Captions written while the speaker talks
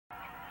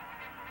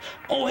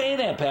Oh, hey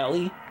there,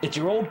 Pally. It's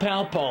your old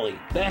pal Paulie,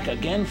 back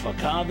again for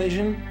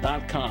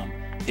Carvision.com.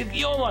 If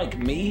you're like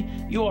me,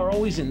 you are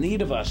always in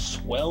need of a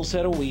swell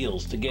set of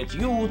wheels to get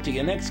you to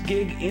your next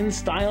gig in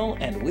style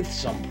and with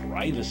some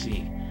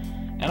privacy.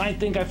 And I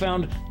think I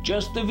found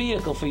just the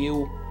vehicle for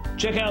you.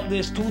 Check out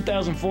this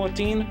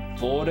 2014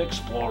 Ford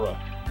Explorer.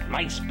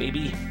 Nice,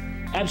 baby.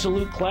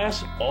 Absolute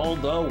class all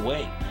the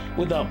way,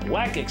 with a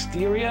black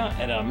exterior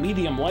and a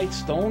medium light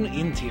stone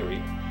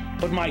interior.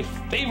 But my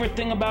favorite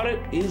thing about it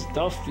is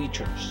the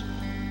features.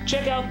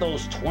 Check out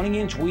those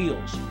 20-inch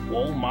wheels.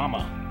 Whoa,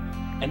 mama.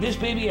 And this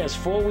baby has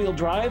four-wheel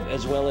drive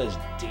as well as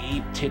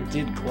deep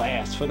tinted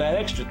glass for that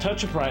extra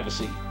touch of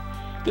privacy.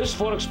 This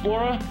Ford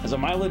Explorer has a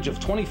mileage of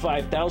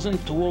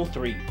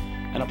 25,203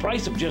 and a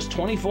price of just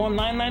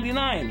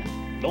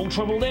 $24,999. No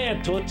trouble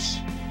there, toots.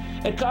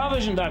 At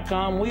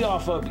Carvision.com, we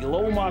offer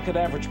below market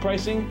average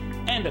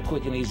pricing and a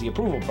quick and easy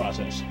approval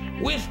process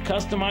with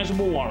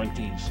customizable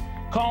warranties.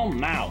 Call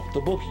now to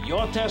book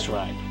your test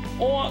ride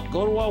or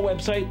go to our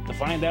website to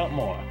find out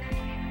more.